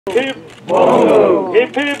Hip Bongo!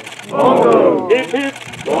 Hip hip Bongo! Hip hip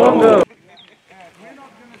Bongo!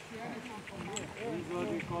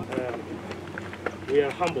 We are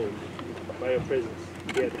humbled by your presence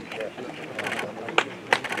here.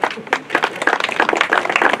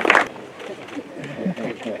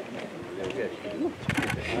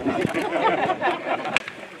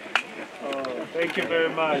 Thank you very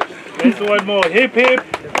much. Let's do one more. Hip hip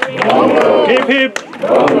Bongo! Hip hip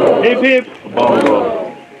Bongo! Hip hip Bongo!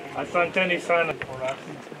 Asanteni sana for us,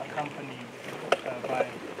 accompanied by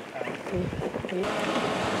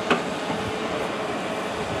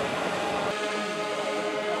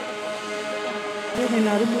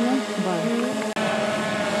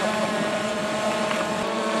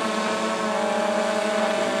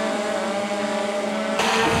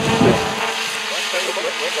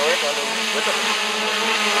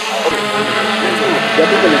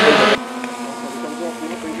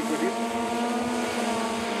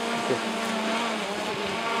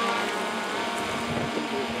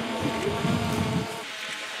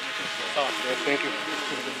Thank you.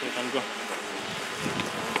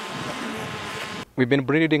 We've been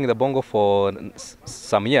breeding the bongo for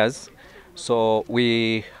some years, so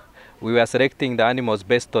we were selecting the animals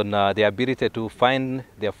based on their ability to find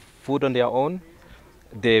their food on their own.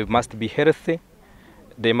 They must be healthy.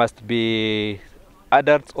 They must be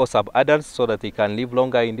adults or sub-adults so that they can live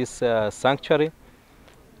longer in this sanctuary.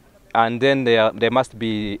 And then they must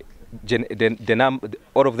be,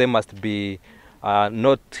 all of them must be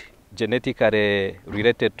not genetically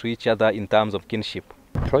related to each other in terms of kinship.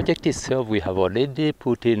 Project itself, we have already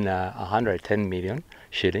put in 110 million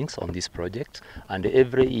shillings on this project, and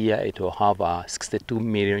every year it will have 62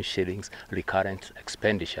 million shillings recurrent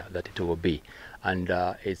expenditure that it will be. And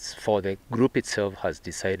it's for the group itself has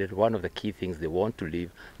decided one of the key things they want to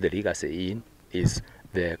leave the legacy in is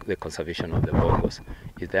the conservation of the bongos.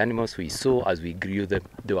 It's the animals we saw as we grew them,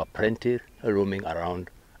 they were plenty roaming around,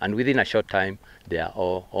 and within a short time they are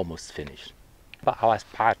all almost finished. But our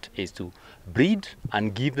part is to breed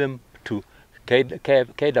and give them to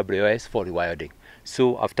KWS for rewilding.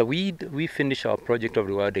 So after we finish our project of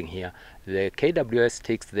rewilding here, the KWS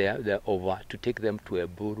takes their over to take them to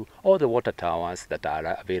Eburu or the water towers that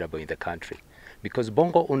are available in the country. Because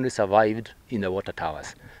bongo only survived in the water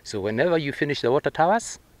towers. So whenever you finish the water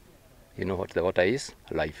towers, you know what the water is?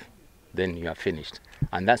 Life. Then you are finished.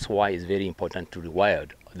 And that's why it's very important to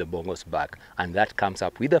rewild the bongos back. And that comes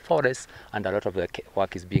up with the forest, and a lot of the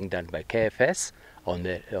work is being done by KFS on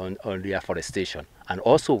the afforestation. And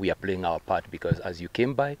also we are playing our part, because as you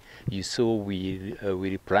came by, you saw we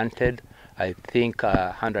replanted, I think,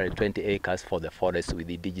 120 acres for the forest with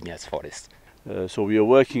indigenous forest. So we are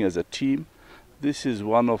working as a team. This is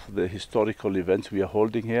one of the historical events we are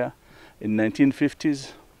holding here. In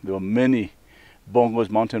 1950s, there were many bongos,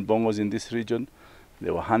 mountain bongos in this region. They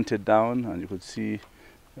were hunted down, and you could see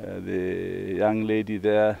the young lady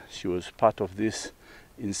there. She was part of this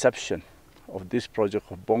inception of this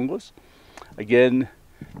project of bongos. Again,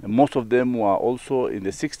 most of them were also in the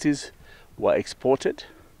 60s were exported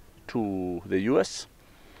to the US,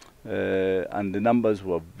 and the numbers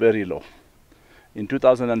were very low. In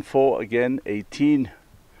 2004, again, 18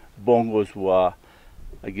 bongos were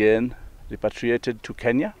again repatriated to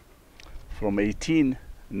Kenya. From 18,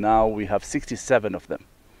 now we have 67 of them.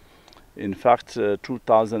 In fact,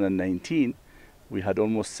 2019, we had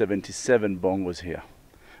almost 77 bongos here.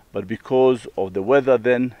 But because of the weather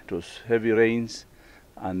then, it was heavy rains,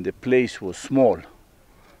 and the place was small,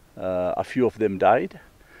 a few of them died.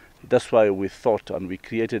 That's why we thought, and we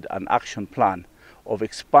created an action plan of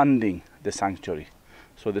expanding the sanctuary.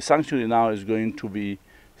 So the sanctuary now is going to be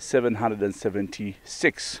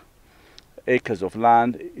 776 acres of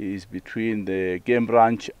land is between the game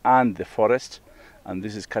ranch and the forest, and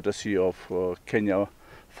this is courtesy of Kenya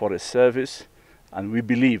Forest Service, and we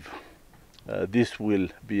believe this will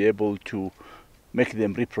be able to make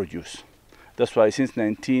them reproduce. That's why since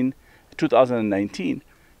 2019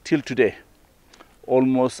 till today,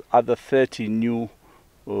 almost other 30 new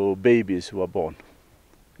babies were born.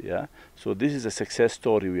 Yeah, so this is a success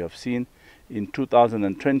story we have seen. In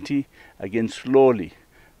 2020, again, slowly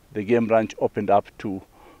the game ranch opened up to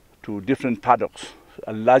different paddocks,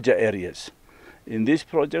 larger areas. In this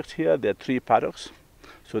project here, there are 3 paddocks,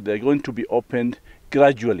 so they're going to be opened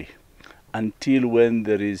gradually until when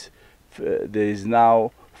there is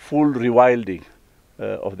now full rewilding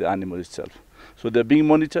of the animal itself. So they're being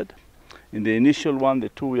monitored. In the initial one, the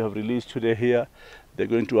 2 we have released today here, they're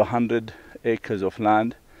going to 100 acres of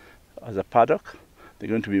land as a paddock. They're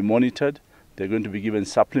going to be monitored. They're going to be given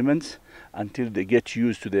supplements until they get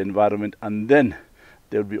used to the environment, and then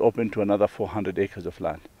they'll be open to another 400 acres of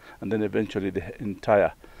land, and then eventually the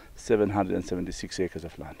entire 776 acres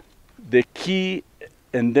of land. The key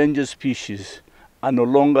endangered species are no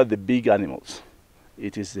longer the big animals.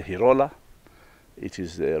 It is the hirola, it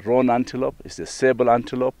is the roan antelope, it's the sable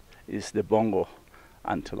antelope, it's the bongo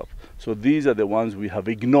antelope. So these are the ones we have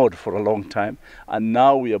ignored for a long time, and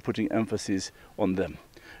now we are putting emphasis on them.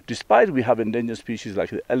 Despite we have endangered species like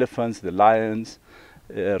the elephants, the lions,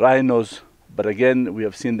 rhinos, but again we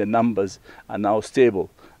have seen the numbers are now stable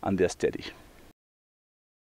and they're steady.